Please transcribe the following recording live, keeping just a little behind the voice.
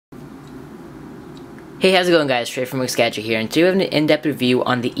Hey, how's it going, guys? Straight from Gadget here, and today we have an in-depth review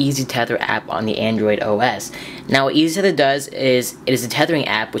on the EasyTether app on the Android OS. Now, what EasyTether does is, it is a tethering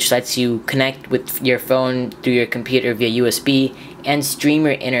app which lets you connect with your phone through your computer via USB and stream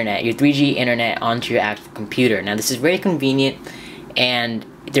your internet, your 3G internet, onto your actual computer. Now, this is very convenient, and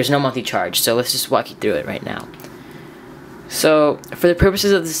there's no monthly charge, so let's just walk you through it right now. So, for the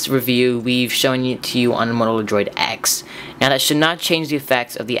purposes of this review, we've shown it to you on the Motorola Droid X. Now, that should not change the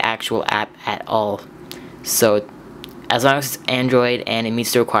effects of the actual app at all. So, as long as it's Android and it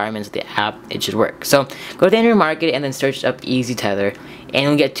meets the requirements of the app, it should work. So, go to the Android market and then search up EasyTether, and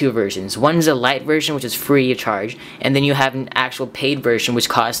you'll get two versions. One is a light version, which is free of charge, and then you have an actual paid version, which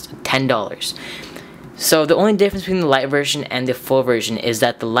costs $10. So, the only difference between the light version and the full version is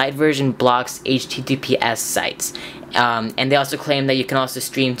that the light version blocks HTTPS sites. And they also claim that you can also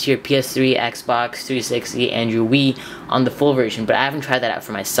stream to your PS3, Xbox 360, and your Wii on the full version, but I haven't tried that out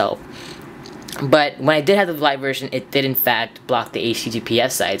for myself. But when I did have the light version, it did in fact block the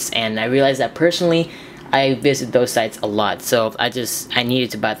HTTPS sites, and I realized that personally, I visit those sites a lot, so I needed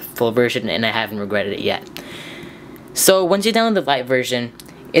to buy the full version, and I haven't regretted it yet. So once you download the light version,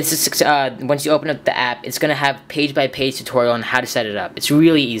 it's just, once you open up the app, it's gonna have page-by-page tutorial on how to set it up. It's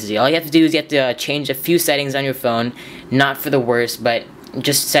really easy. All you have to do is you have to change a few settings on your phone, not for the worst, but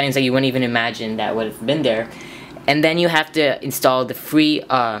just settings that you wouldn't even imagine that would have been there. And then you have to install the free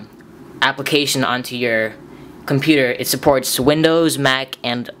application onto your computer. It supports Windows, Mac,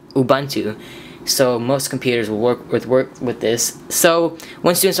 and Ubuntu, so most computers will work with this. So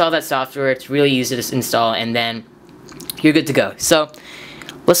once you install that software, it's really easy to install, and then you're good to go. So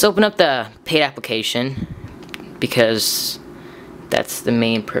let's open up the paid application, because that's the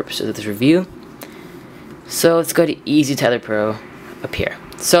main purpose of this review. So let's go to EasyTether Pro up here.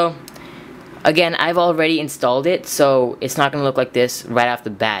 So again, I've already installed it, so it's not going to look like this right off the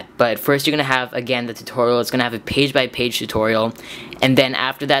bat. But first you're going to have, again, the tutorial. It's going to have a page-by-page tutorial. And then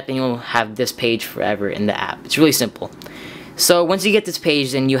after that, then you'll have this page forever in the app. It's really simple. So once you get this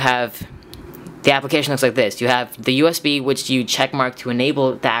page, then you have, the application looks like this. You have the USB, which you checkmark to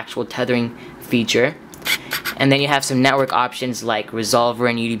enable the actual tethering feature. And then you have some network options like Resolver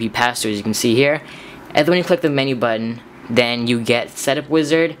and UDP pass-through, as you can see here. And then when you click the menu button, then you get Setup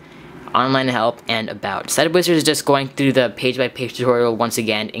Wizard, Online Help, and About. Setup Wizard is just going through the page-by-page tutorial once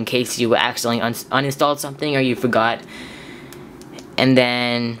again in case you accidentally uninstalled something or you forgot. And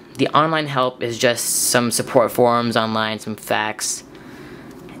then the Online Help is just some support forums online, some facts.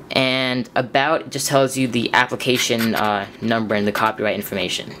 And About just tells you the application number and the copyright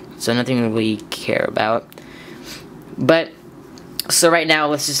information. So nothing to really care about. But, so right now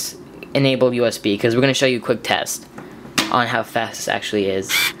let's just enable USB, because we're going to show you a quick test on how fast this actually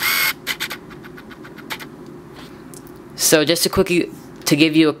is. So just to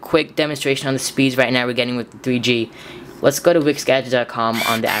give you a quick demonstration on the speeds right now we're getting with the 3G, let's go to wixgadget.com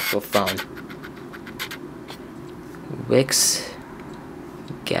on the actual phone.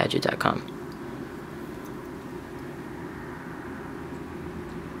 wixgadget.com.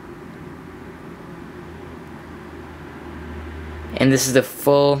 And this is the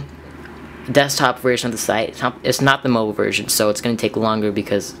full desktop version of the site. It's not the mobile version, so it's going to take longer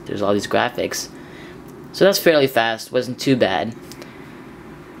because there's all these graphics. So that's fairly fast, wasn't too bad.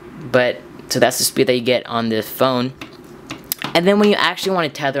 But, so that's the speed that you get on the phone. And then when you actually want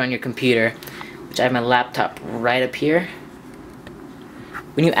to tether on your computer, which I have my laptop right up here.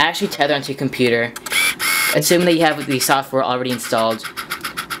 When you actually tether onto your computer, assuming that you have the software already installed.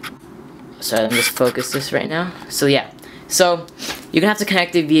 Sorry, let me just focus this right now. So yeah, so you're going to have to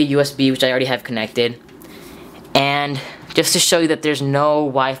connect it via USB, which I already have connected. And just to show you that there's no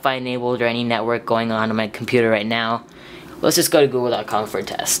Wi-Fi enabled or any network going on my computer right now, let's just go to google.com for a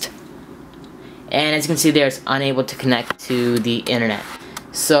test. And as you can see there, it's unable to connect to the internet.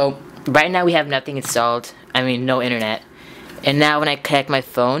 So right now we have nothing installed, no internet. And now when I connect my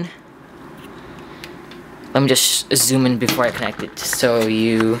phone, let me just zoom in before I connect it to show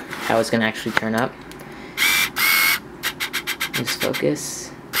you how it's going to actually turn up. Just focus.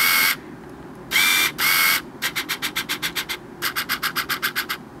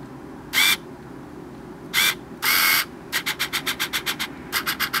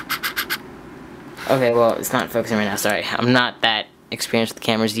 Okay, well, it's not focusing right now, sorry. I'm not that experienced with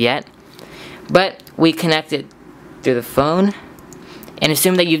cameras yet. But we connect it through the phone. And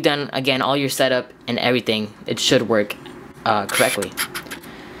assume that you've done, again, all your setup and everything. It should work correctly.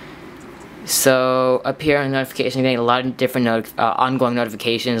 So, up here on notifications, you're getting a lot of different ongoing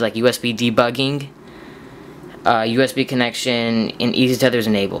notifications, like USB debugging, USB connection, and EasyTether is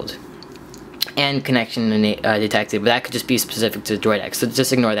enabled. and connection detected, but that could just be specific to Droid X, so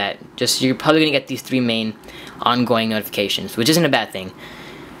just ignore that. Just, you're probably going to get these 3 main ongoing notifications, which isn't a bad thing.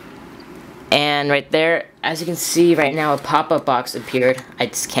 And right there, as you can see right now, a pop-up box appeared. I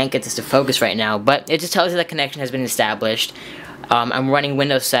just can't get this to focus right now, but it just tells you that connection has been established. I'm running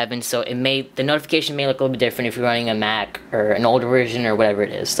Windows 7, so the notification may look a little bit different if you're running a Mac or an older version or whatever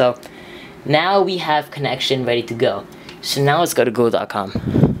it is. So now we have connection ready to go. So now let's go to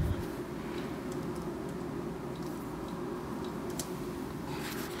google.com.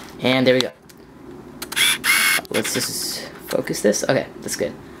 And there we go. Let's just focus this. Okay, that's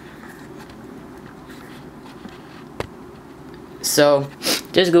good. So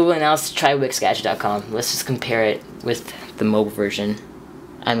just Google and now let's try wixgadget.com. Let's just compare it with the mobile version.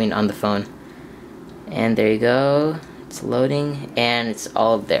 I mean on the phone. And there you go. It's loading and it's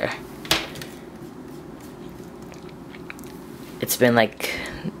all there. It's been like,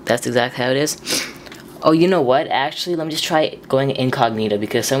 that's exactly how it is. Oh, you know what? Actually, let me just try going incognito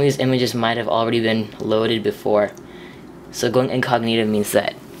because some of these images might have already been loaded before. So going incognito means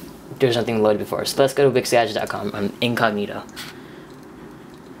that there's nothing loaded before. So let's go to wixgadget.com on incognito.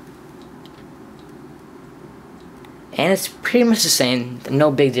 And it's pretty much the same. No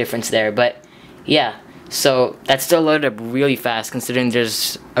big difference there. But yeah, so that's still loaded up really fast considering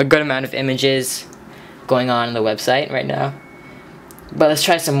there's a good amount of images going on the website right now. But let's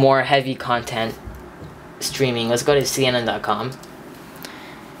try some more heavy content streaming. Let's go to CNN.com.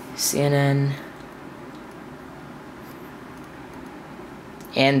 CNN.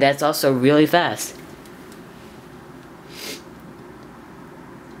 And that's also really fast.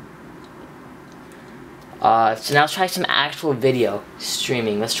 So now let's try some actual video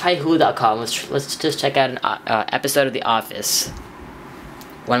streaming. Let's try Hulu.com. Let's just check out an episode of The Office.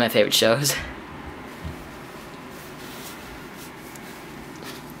 One of my favorite shows.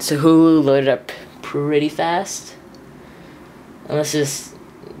 So Hulu loaded up pretty fast. And let's just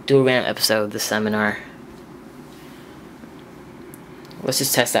do a random episode of the seminar. Let's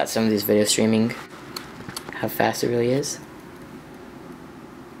just test out some of these video streaming, how fast it really is.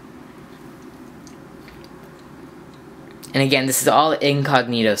 And again, this is all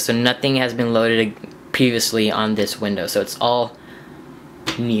incognito, so nothing has been loaded previously on this window, so it's all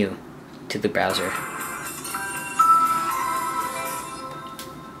new to the browser.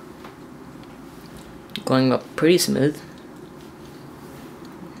 Going up pretty smooth.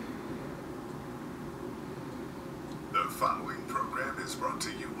 The following program is brought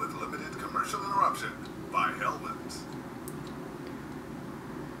to you with limited commercial interruption by Hellman's.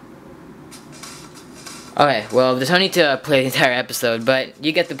 Okay, well, there's no need to play the entire episode, but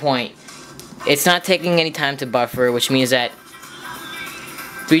you get the point. It's not taking any time to buffer, which means that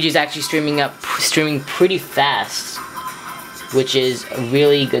 3G is actually streaming pretty fast, which is a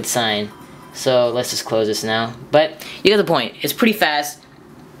really good sign. So let's just close this now. But you get the point. It's pretty fast,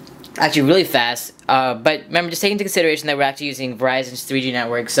 actually really fast. But remember, just take into consideration that we're actually using Verizon's 3G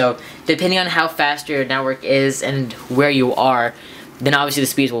network. So depending on how fast your network is and where you are, then obviously the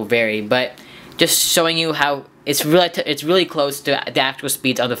speeds will vary. But just showing you how it's really close to the actual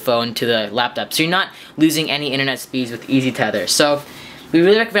speeds of the phone to the laptop. So you're not losing any internet speeds with EasyTether. So we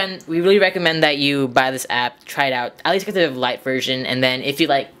really recommend that you buy this app, try it out, at least get the light version, and then if you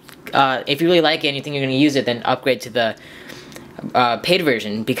really like it and you think you're going to use it, then upgrade to the paid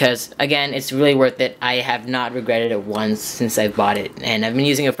version, because again, it's really worth it. I have not regretted it once since I bought it, and I've been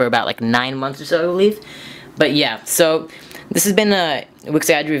using it for about like 9 months or so, I believe. But yeah, so this has been a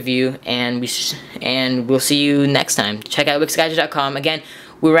Wixgadget review, and we'll see you next time. Check out wixgadget.com. Again,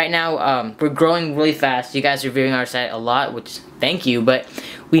 we're growing really fast. You guys are viewing our site a lot, which thank you, but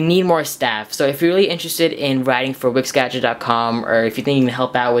we need more staff. So if you're really interested in writing for wixgadget.com, or if you think you can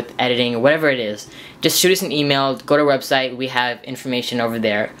help out with editing or whatever it is, just shoot us an email, go to our website. We have information over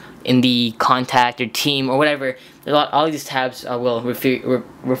there in the contact or team or whatever. All of these tabs will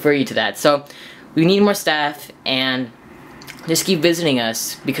refer you to that. So we need more staff, and just keep visiting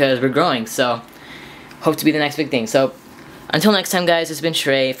us because we're growing. So hope to be the next big thing. So until next time, guys, it's been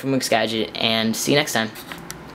Shrey from Wixgadget, and see you next time.